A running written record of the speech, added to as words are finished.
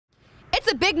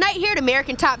a big night here at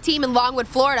American Top Team in Longwood,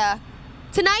 Florida.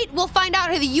 Tonight, we'll find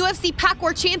out who the UFC Pack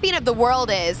Wars Champion of the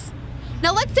world is.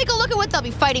 Now let's take a look at what they'll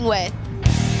be fighting with.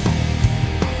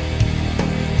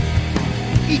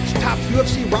 Each Topps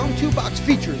UFC Round 2 box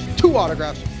features 2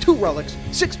 autographs, 2 relics,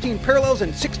 16 parallels,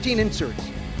 and 16 inserts.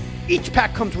 Each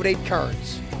pack comes with 8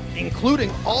 cards, including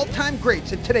all-time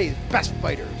greats and today's best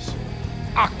fighters.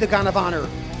 Octagon of Honor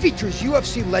features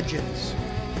UFC legends.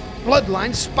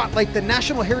 Bloodlines spotlight the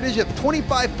national heritage of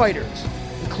 25 fighters,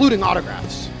 including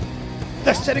autographs.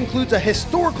 The set includes a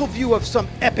historical view of some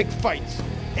epic fights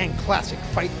and classic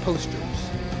fight posters.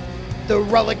 The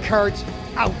relic cards,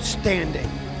 outstanding.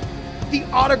 The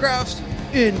autographs,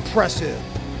 impressive.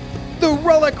 The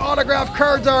relic autograph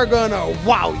cards are gonna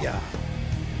wow ya.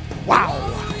 Wow.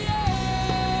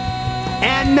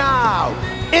 And now,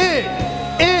 it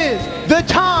is the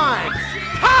time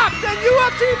Topps and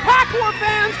UFC Pack Wars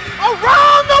fans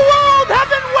around the world have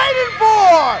been waiting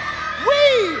for.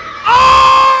 We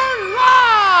are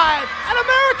live at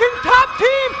American Top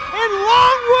Team in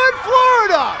Longwood,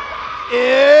 Florida. It's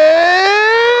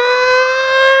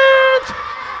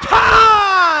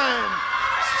time!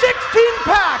 16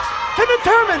 packs to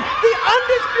determine the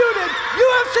undisputed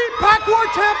UFC Pack Wars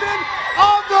Champion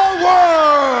of the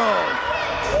world.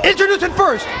 Introducing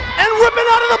first, and ripping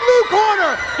out of the blue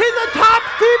corner, he's a Topps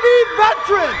TV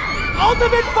veteran,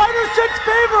 Ultimate Fighter 6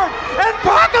 favorite, and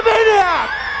Packamaniac,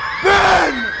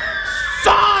 Ben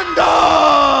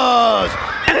Saunders!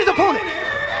 And his opponent,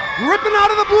 ripping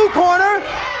out of the blue corner,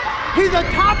 he's a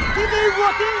Topps TV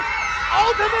rookie,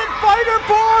 Ultimate Fighter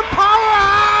 4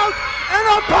 powerhouse, and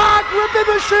a pack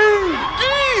ripping machine,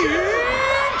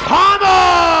 Dean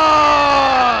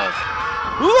Thomas!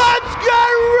 Let's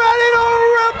get ready to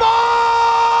rip on!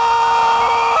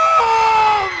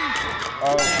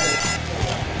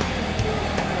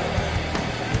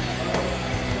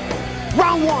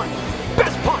 Round 1,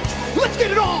 best punch. Let's get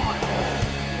it on!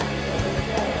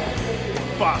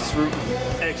 Boss Root,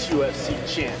 ex-UFC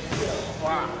champ.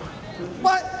 Wow.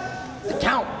 What? The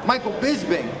Count, Michael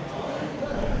Bisping.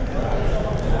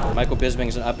 Michael Bisping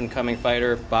is an up-and-coming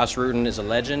fighter. Boss Rutan is a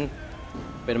legend.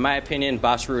 But in my opinion,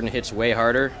 Boss Rutan hits way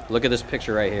harder. Look at this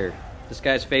picture right here. This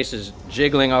guy's face is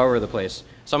jiggling all over the place.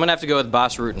 So I'm gonna have to go with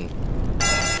Boss Rutan.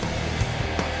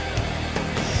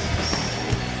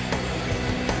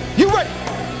 You ready?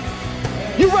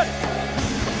 You ready?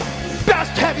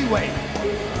 Best heavyweight.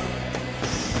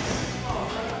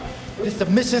 The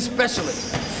submission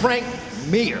specialist, Frank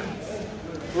Mir.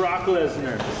 Brock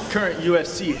Lesnar, current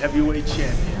UFC heavyweight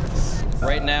champion.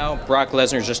 Right now, Brock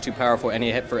Lesnar is just too powerful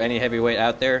for any heavyweight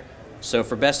out there. So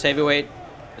for best heavyweight,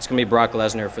 it's gonna be Brock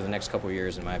Lesnar for the next couple of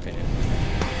years, in my opinion.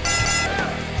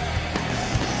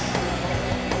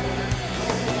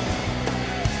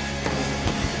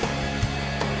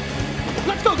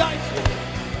 Let's go, guys.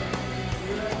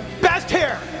 Best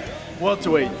hair.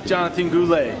 Welterweight, Jonathan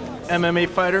Goulet, MMA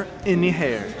fighter in the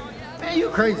hair. Man, you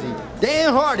crazy.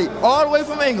 Dan Hardy, all the way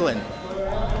from England.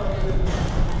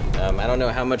 I don't know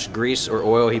how much grease or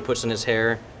oil he puts in his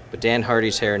hair, but Dan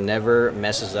Hardy's hair never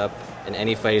messes up in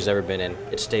any fight he's ever been in.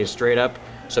 It stays straight up.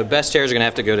 So best hairs are gonna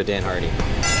have to go to Dan Hardy.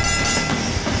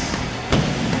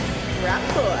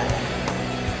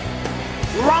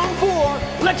 Round 4,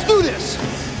 let's do this.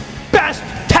 Best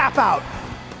tap out.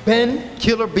 Ben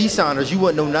Killer B. Saunders, you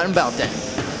wouldn't know nothing about that.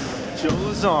 Joe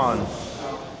Lazon,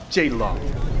 J-Law.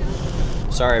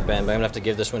 Sorry, Ben, but I'm gonna have to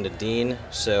give this one to Dean.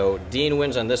 So Dean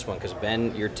wins on this one, because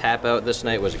Ben, your tap out this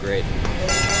night was great.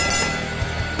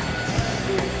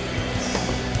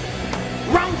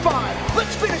 Round 5,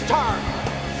 let's finish time.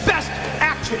 Best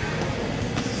action.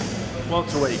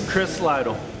 Welterweight, Chris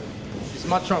Lytle. It's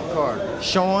my trump card,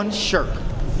 Sean Shirk.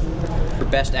 For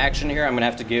best action here, I'm gonna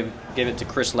have to give it to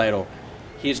Chris Lytle.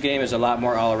 His game is a lot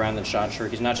more all around than Sean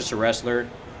Shirk. He's not just a wrestler.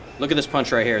 Look at this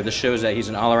punch right here. This shows that he's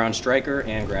an all around striker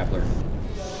and grappler.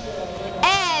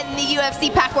 And the UFC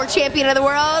Pack Wars Champion of the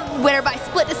world, winner by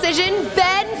split decision,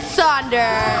 Ben Saunders.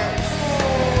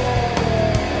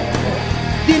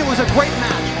 Dean, it was a great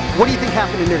match. What do you think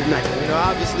happened in there tonight? You know,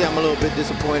 obviously I'm a little bit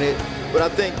disappointed, but I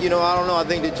think, you know, I don't know, I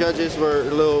think the judges were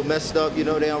a little messed up, you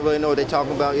know, they don't really know what they're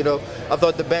talking about, you know. I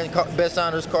thought the Ben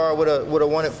Saunders card would have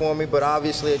won it for me, but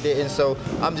obviously it didn't, so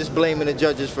I'm just blaming the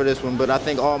judges for this one, but I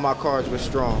think all my cards were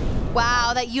strong.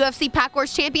 Wow, that UFC Pack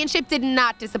Wars Championship did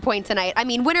not disappoint tonight. I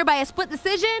mean, winner by a split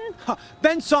decision.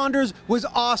 Ben Saunders was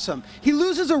awesome. He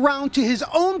loses a round to his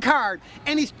own card,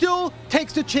 and he still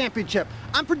takes the championship.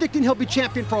 I'm predicting he'll be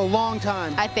champion for a long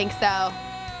time. I think so.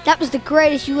 That was the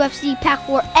greatest UFC Pack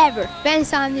War ever. Ben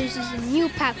Saunders is a new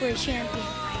Pack Wars champion.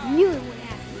 I knew it would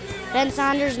happen. Ben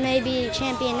Saunders may be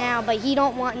champion now, but he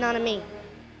don't want none of me.